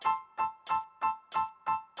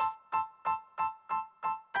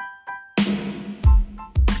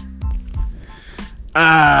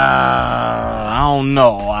I don't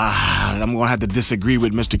know. I'm going to have to disagree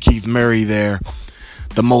with Mr. Keith Murray there.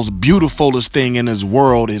 The most beautifulest thing in this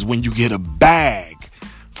world is when you get a bag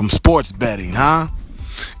from sports betting, huh?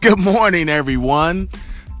 Good morning, everyone.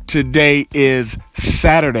 Today is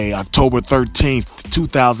Saturday, October 13th,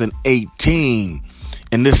 2018.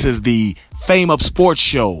 And this is the Fame Up Sports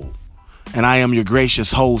Show. And I am your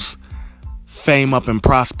gracious host, Fame Up and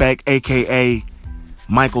Prospect, a.k.a.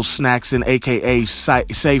 Michael Snackson, a.k.a.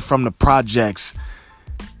 Say from the Projects.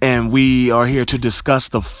 And we are here to discuss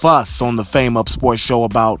the fuss on the Fame Up Sports Show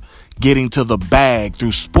about getting to the bag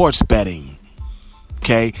through sports betting.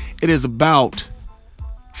 Okay, it is about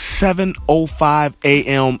 7:05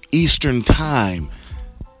 a.m. Eastern Time.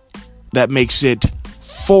 That makes it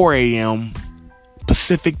 4 a.m.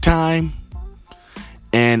 Pacific Time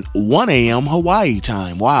and 1 a.m. Hawaii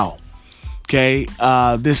time. Wow. Okay,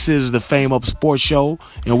 this is the Fame Up Sports Show,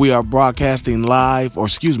 and we are podcasting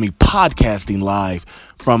live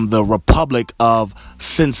from the Republic of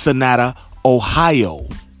Cincinnati, Ohio.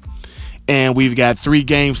 And we've got 3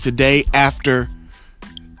 games today after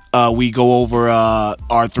we go over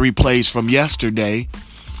our 3 plays from yesterday,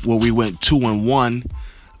 where we went 2-1.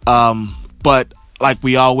 But like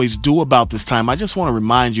we always do about this time, I just want to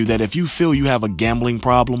remind you that if you feel you have a gambling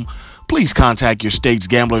problem, please contact your state's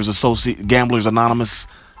Gamblers Anonymous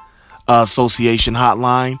Association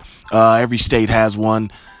hotline. Every state has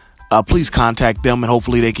one. Please contact them, and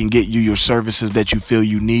hopefully they can get you your services that you feel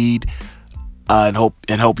you need, and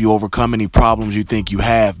help you overcome any problems you think you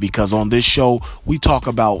have. Because on this show, we talk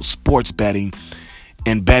about sports betting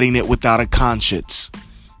and betting it without a conscience.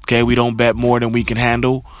 Okay, we don't bet more than we can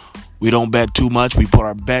handle. We don't bet too much. We put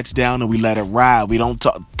our bets down and we let it ride. We don't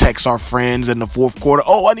text our friends in the fourth quarter.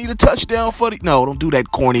 Oh, I need a touchdown for the... No, don't do that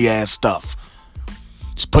corny ass stuff.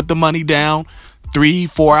 Just put the money down.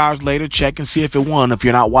 3-4 hours later, check and see if it won. If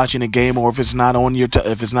you're not watching the game, or if it's not on your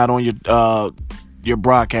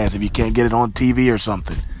broadcast, if you can't get it on TV or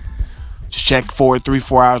something, just check for it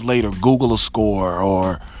 3-4 hours later. Google a score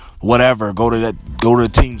or whatever. Go to the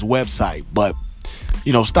team's website. But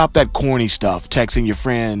stop that corny stuff. Texting your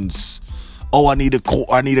friends, oh, I need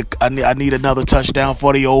another touchdown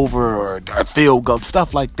for the over, or a field goal,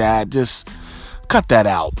 stuff like that. Just cut that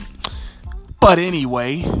out. But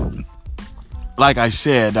anyway, like I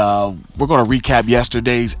said, we're going to recap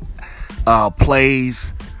yesterday's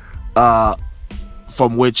plays,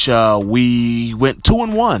 from which we went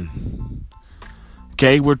 2-1.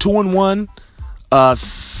 Okay, we're 2-1.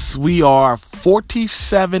 We are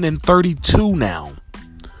 47-32 now.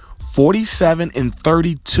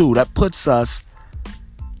 47-32. That puts us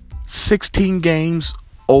 16 games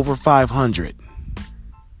over 500.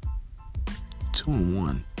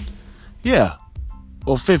 2-1. Yeah.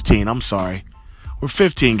 Well, 15. I'm sorry. We're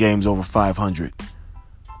 15 games over 500.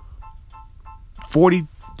 40.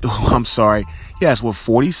 I'm sorry. Yes, we're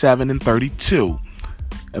 47-32.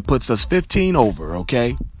 That puts us 15 over.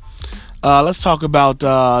 Okay. Let's talk about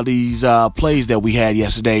these plays that we had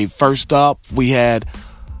yesterday. First up, we had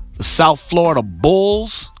the South Florida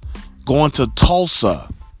Bulls going to Tulsa.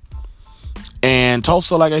 And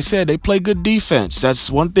Tulsa, like I said, they play good defense.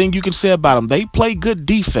 That's one thing you can say about them. They play good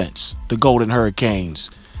defense, the Golden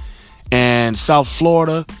Hurricanes. And South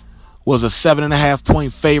Florida was a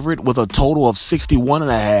 7.5-point favorite with a total of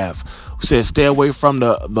 61.5. We said stay away from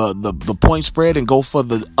the point spread and go for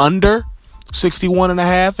the under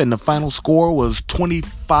 61.5. And the final score was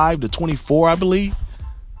 25-24, I believe.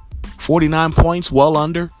 49 points, well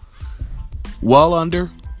under.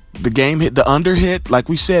 The game hit the under hit like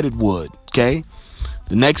we said it would. Okay.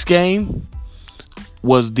 The next game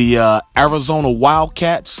was the Arizona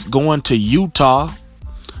Wildcats going to Utah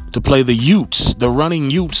to play the Utes, the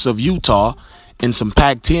running Utes of Utah, in some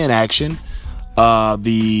Pac-10 action.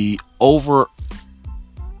 The over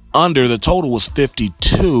under the total was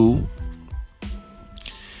 52.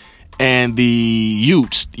 And the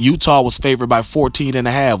Utah was favored by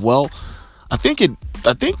 14.5. Well, it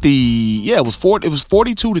was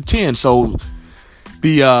 42-10. So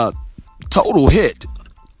the total hit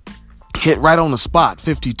right on the spot,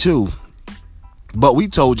 52. But we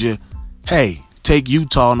told you, hey, take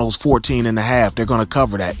Utah on those 14.5. They're going to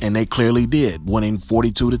cover that, and they clearly did, winning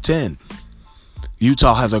 42-10.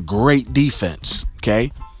 Utah has a great defense.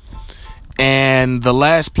 Okay. And the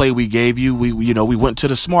last play we gave you, we went to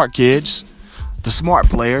the smart kids, the smart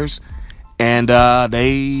players, and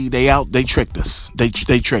they tricked us. They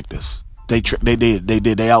tricked us.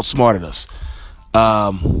 They outsmarted us.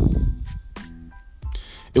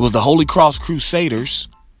 It was the Holy Cross Crusaders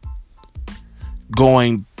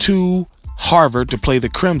going to Harvard to play the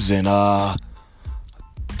Crimson. The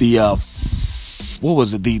what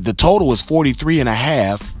was it? The total was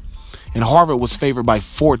 43.5, and Harvard was favored by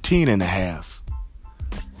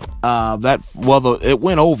 14.5. It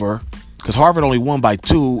went over because Harvard only won by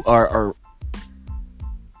 2 or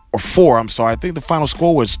 4. I'm sorry. I think the final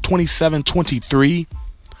score was 27-23.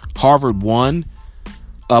 Harvard won,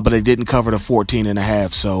 but they didn't cover the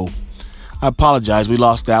 14.5. So I apologize. We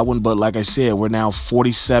lost that one. But like I said, we're now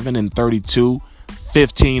 47-32,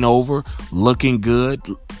 15 over, looking good.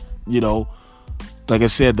 You know, like I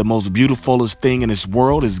said, the most beautifulest thing in this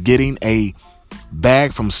world is getting a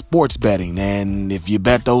bag from sports betting. And if you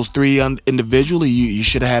bet those 3 individually, you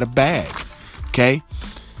should have had a bag. Okay.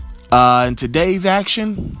 In today's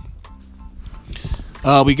action,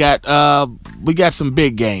 we got some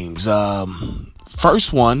big games.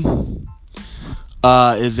 First one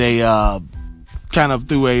is a kind of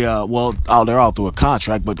through a they're all through a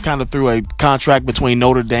contract, but kind of through a contract between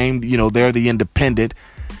Notre Dame. You know, they're the independent,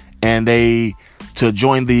 and to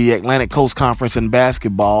join the Atlantic Coast Conference in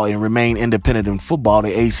basketball and remain independent in football,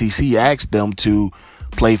 the ACC asked them to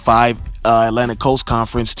play 5 Atlantic Coast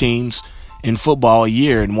Conference teams in football a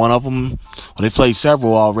year, and one of them, they played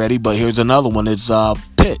several already, but here's another one. It's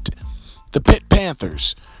Pitt. The Pitt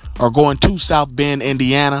Panthers are going to South Bend,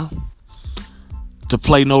 Indiana to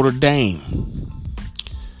play Notre Dame.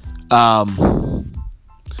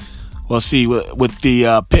 With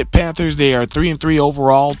the Pitt Panthers, they are 3-3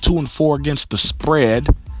 overall, 2-4 against the spread,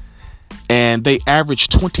 and they average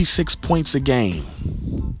 26 points a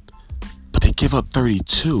game, but they give up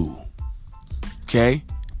 32. Okay.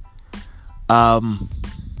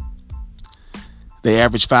 They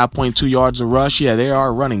average 5.2 yards a rush. Yeah, they are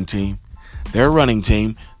a running team. They're a running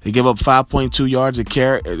team. They give up 5.2 yards a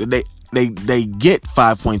carry. They get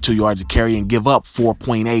 5.2 yards a carry and give up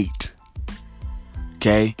 4.8.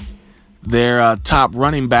 Okay. Their top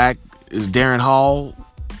running back is Darren Hall.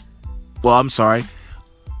 Well, I'm sorry.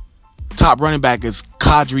 Top running back is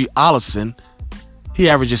Kadri Allison. He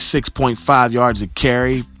averages 6.5 yards a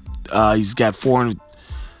carry. He's got 5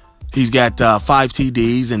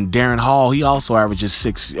 TDs, and Darren Hall, he also averages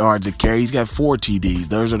 6 yards a carry. He's got 4 TDs.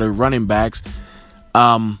 Those are their running backs.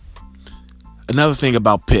 Another thing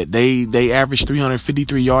about Pitt, they average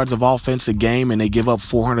 353 yards of offense a game, and they give up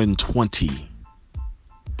 420.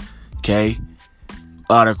 Okay.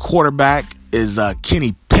 Their quarterback is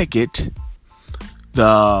Kenny Pickett.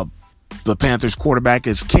 The Panthers quarterback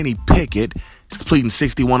is Kenny Pickett. He's completing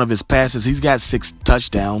 61 of his passes. He's got 6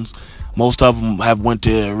 touchdowns. Most of them have went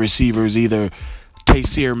to receivers, either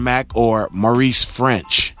Taysir Mack or Maurice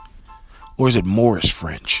French. Or is it Morris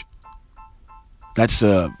French? That's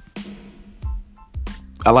I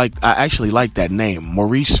actually like that name,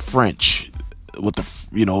 Maurice French. With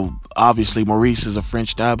the, obviously Maurice is a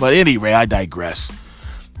French guy, but anyway, I digress.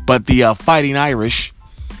 But the Fighting Irish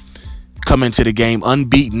come into the game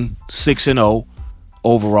unbeaten, 6-0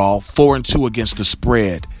 overall, 4-2 against the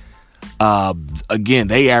spread. Again,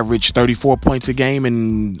 they average 34 points a game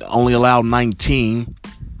and only allow 19.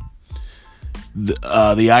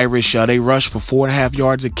 The Irish, they rush for 4.5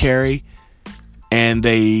 yards a carry, and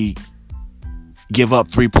they give up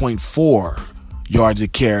 3.4 yards a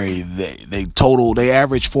carry. They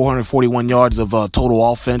average 441 yards of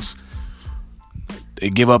total offense. They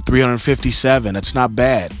give up 357. That's not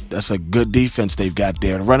bad. That's a good defense they've got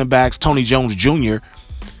there. The running backs, Tony Jones Jr.,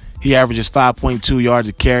 he averages 5.2 yards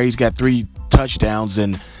a carry. He's got 3 touchdowns.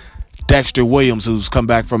 And Dexter Williams, who's come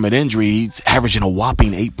back from an injury, he's averaging a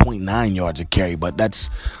whopping 8.9 yards a carry. But a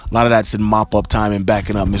lot of that's in mop-up time and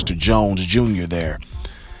backing up Mr. Jones Jr. there.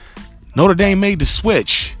 Notre Dame made the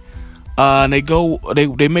switch. And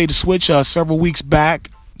they made the switch several weeks back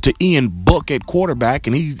to Ian Book at quarterback,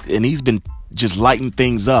 and he's been just lighting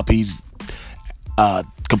things up. He's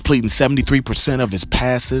completing 73% of his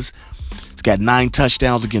passes. He's got 9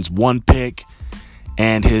 touchdowns against 1 pick,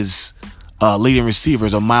 and his leading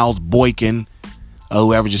receivers are Miles Boykin,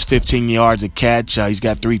 who averages 15 yards a catch. He's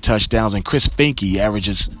got 3 touchdowns, and Chris Finke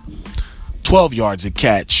averages 12 yards a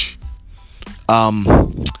catch.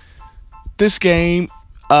 This game,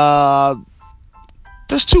 there's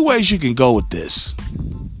 2 ways you can go with this.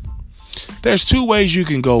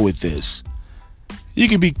 You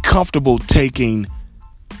can be comfortable taking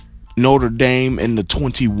Notre Dame in the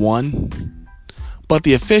 21, but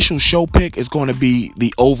the official show pick is going to be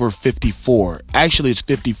the over 54. Actually, it's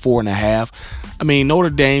 54.5. I mean, Notre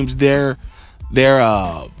Dame's some of their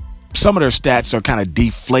stats are kind of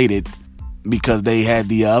deflated because they had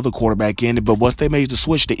the other quarterback in it, but once they made the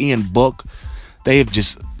switch to Ian Book, they have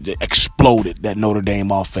just exploded that Notre Dame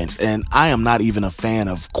offense. And I am not even a fan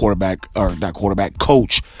of coach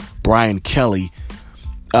Brian Kelly.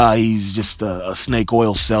 He's just a snake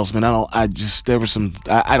oil salesman. I don't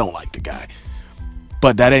like the guy,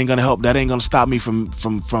 but that ain't gonna help. That ain't gonna stop me from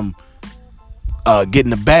getting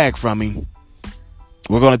the bag from him.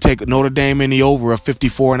 We're gonna take Notre Dame in the over of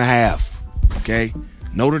 54.5. Okay,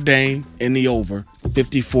 Notre Dame in the over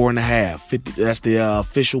 54.5. That's the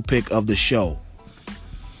official pick of the show.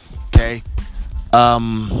 Okay.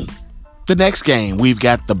 The next game, we've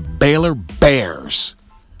got the Baylor Bears.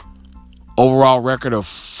 Overall record of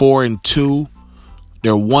 4-2.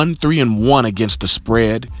 They're 1-3-1 against the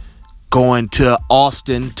spread. Going to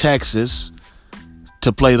Austin, Texas,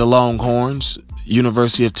 to play the Longhorns.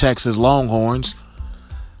 University of Texas Longhorns.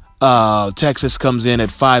 Texas comes in at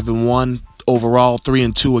 5-1 overall,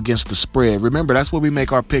 3-2 against the spread. Remember, that's where we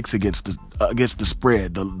make our picks against the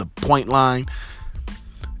spread. The point line,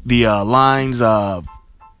 the lines,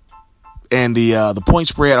 and the point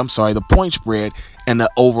spread. I'm sorry, the point spread and the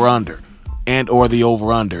over under. And/or the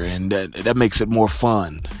over/under, and that makes it more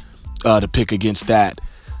fun to pick against that.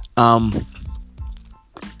 Like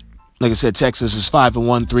I said, Texas is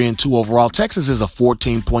 5-1, 3-2 overall. Texas is a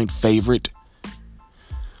 14-point favorite,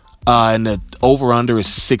 and the over/under is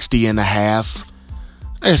 60.5.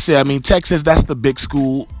 Like I said, I mean, Texas, that's the big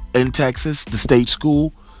school in Texas, the state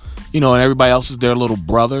school, and everybody else is their little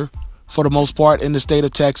brother for the most part in the state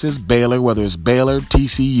of Texas. Baylor, whether it's Baylor,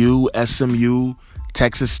 TCU, SMU,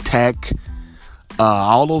 Texas Tech.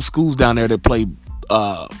 All those schools down there that play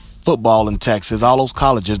football in Texas, all those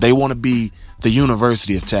colleges, they want to be the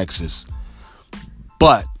University of Texas.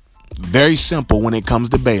 But very simple when it comes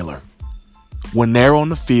to Baylor. When they're on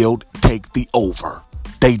the field, take the over.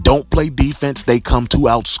 They don't play defense. They come to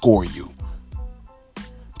outscore you.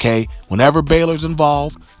 Okay? Whenever Baylor's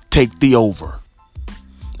involved, take the over.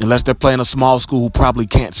 Unless they're playing a small school who probably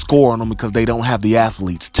can't score on them because they don't have the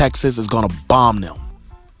athletes. Texas is going to bomb them.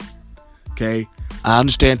 Okay? I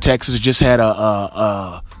understand Texas just had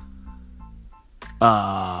a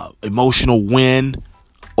emotional win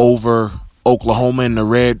over Oklahoma in the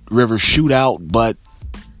Red River Shootout, but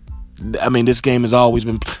I mean, this game has always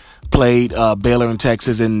been played, Baylor and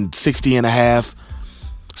Texas, in 60.5.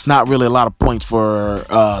 It's not really a lot of points for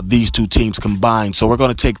these two teams combined, so we're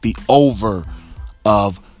going to take the over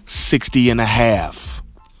of 60.5.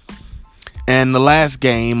 And the last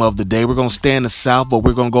game of the day, we're going to stay in the South, but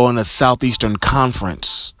we're going to go in the Southeastern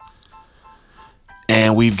Conference.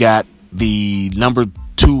 And we've got the number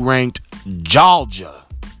 2 ranked Georgia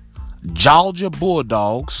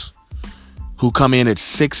Bulldogs, who come in at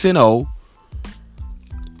 6-0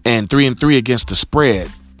 and 3-3 against the spread.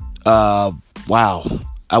 Wow.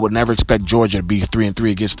 I would never expect Georgia to be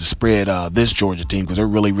 3-3 against the spread, this Georgia team, because they're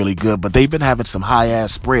really, really good. But they've been having some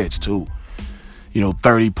high-ass spreads, too.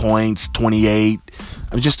 30 points, 28.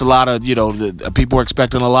 I mean, just a lot of, people are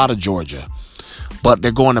expecting a lot of Georgia. But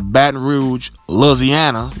they're going to Baton Rouge,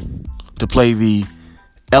 Louisiana, to play the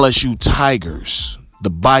LSU Tigers, the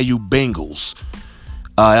Bayou Bengals.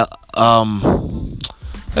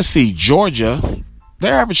 Let's see, Georgia,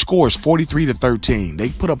 their average score is 43-13. They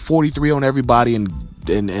put up 43 on everybody and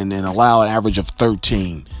allow an average of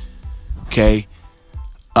 13. Okay.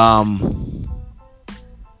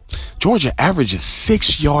 Georgia averages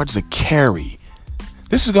 6 yards a carry.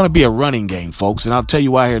 This is going to be a running game, folks, and I'll tell you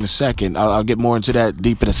why here in a second. I'll get more into that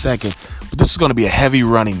deep in a second, but this is going to be a heavy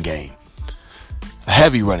running game. A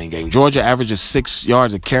heavy running game. Georgia averages 6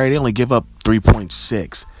 yards a carry. They only give up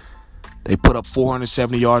 3.6. They put up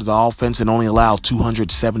 470 yards of offense and only allow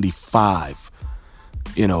 275.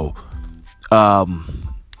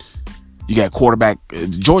 You got quarterback.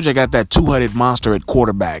 Georgia got that two-headed monster at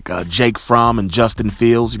quarterback. Jake Fromm and Justin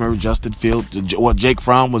Fields. You remember Justin Fields? Well, Jake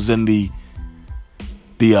Fromm was in the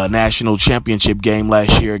national championship game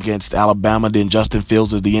last year against Alabama. Then Justin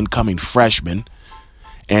Fields is the incoming freshman,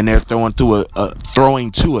 and they're throwing to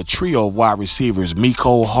a trio of wide receivers: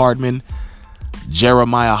 Mecole Hardman,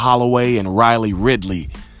 Jeremiah Holloway, and Riley Ridley.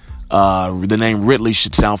 The name Ridley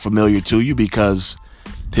should sound familiar to you because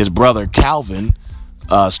his brother Calvin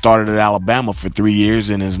started at Alabama for 3 years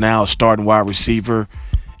and is now a starting wide receiver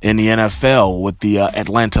in the NFL with the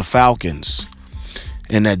Atlanta Falcons.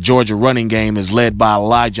 And that Georgia running game is led by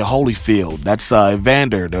Elijah Holyfield. That's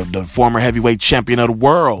Evander, the former heavyweight champion of the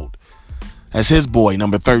world. That's his boy,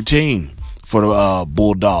 number 13 for the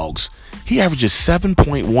Bulldogs. He averages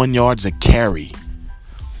 7.1 yards a carry.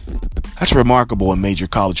 That's remarkable in major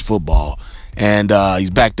college football. And he's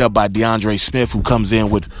backed up by DeAndre Smith, who comes in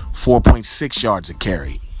with 4.6 yards a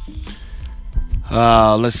carry.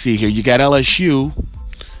 Let's see here. You got LSU,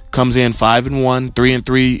 comes in 5-1,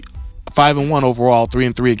 3-3, 5-1 overall,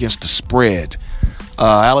 3-3 against the spread.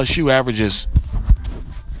 LSU averages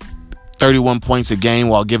 31 points a game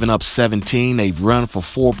while giving up 17. They've run for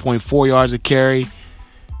 4.4 yards a carry,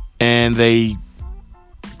 and they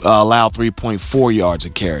allow 3.4 yards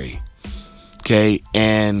a carry. Okay,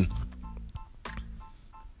 and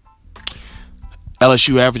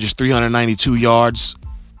LSU averages 392 yards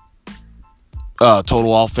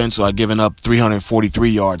total offense, so I've given up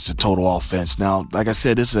 343 yards to total offense. Now, like I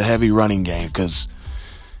said, this is a heavy running game because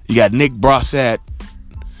you got Nick Brossette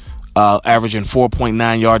averaging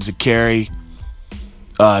 4.9 yards a carry,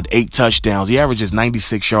 8 touchdowns. He averages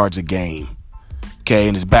 96 yards a game. Okay,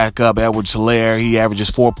 and his backup, Edwards-Helaire, he averages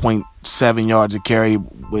 4.7 yards a carry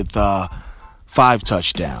with 5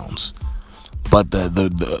 touchdowns. But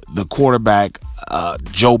the quarterback,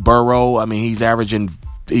 Joe Burrow, I mean, he's averaging,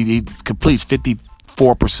 he completes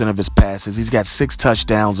 54% of his passes. He's got 6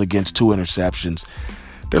 touchdowns against 2 interceptions.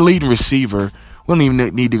 Their leading receiver, we don't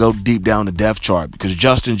even need to go deep down the depth chart because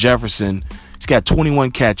Justin Jefferson, he's got 21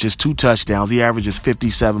 catches, 2 touchdowns. He averages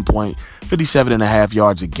 57.5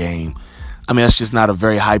 yards a game. I mean, that's just not a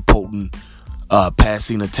very high potent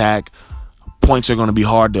passing attack. Points are going to be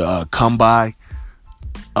hard to come by,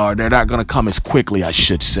 or they're not going to come as quickly, I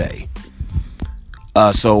should say.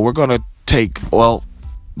 So we're going to take, well,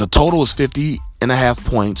 the total is 50.5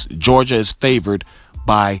 points. Georgia is favored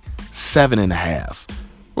by 7.5.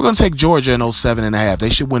 We're going to take Georgia in those 7.5. They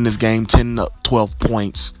should win this game 10 to 12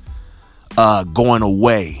 points going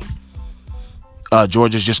away.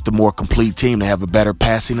 Georgia's just the more complete team. They have a better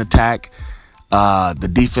passing attack. The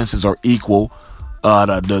defenses are equal.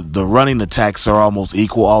 The running attacks are almost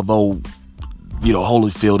equal, although, you know,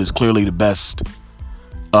 Holyfield is clearly the best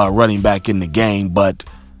running back in the game. But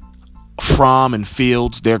Fromm and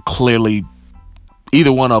Fields, they're clearly,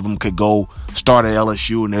 either one of them could go start at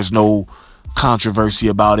LSU, and there's no controversy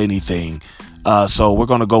about anything. So we're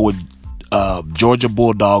going to go with Georgia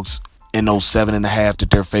Bulldogs in those 7.5 that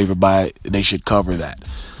they're favored by. They should cover that.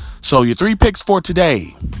 So your 3 picks for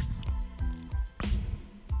today: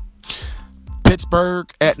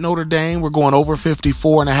 Pittsburgh at Notre Dame. We're going over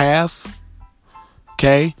 54.5.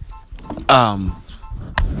 Okay.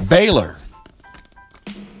 Baylor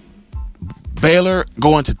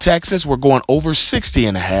going to Texas. We're going over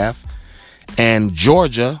 60.5. And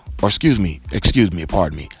Georgia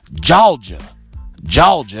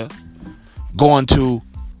going to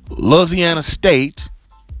Louisiana State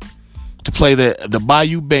to play the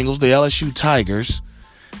Bayou Bengals, the LSU Tigers.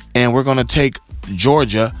 And we're going to take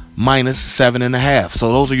Georgia minus 7.5.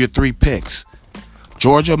 So those are your 3 picks.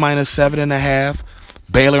 Georgia minus 7.5.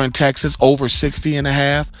 Baylor and Texas over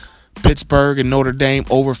 60.5. Pittsburgh and Notre Dame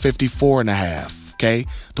over 54.5. Okay,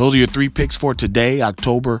 those are your 3 picks for today,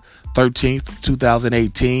 October 13th,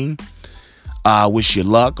 2018. I wish you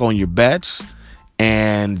luck on your bets.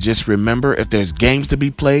 And just remember, if there's games to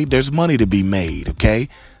be played, there's money to be made. Okay,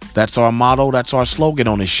 that's our motto. That's our slogan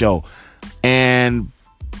on this show. And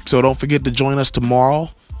so don't forget to join us tomorrow,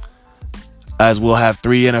 as we'll have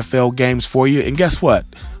 3 NFL games for you. And guess what?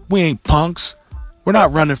 We ain't punks. We're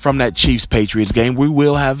not running from that Chiefs-Patriots game. We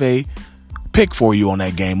will have a pick for you on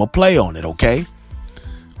that game, a play on it, okay?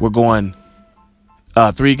 We're going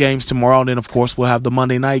 3 games tomorrow, and then, of course, we'll have the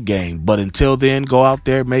Monday night game. But until then, go out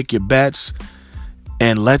there, make your bets,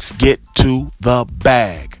 and let's get to the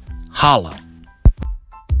bag. Holla.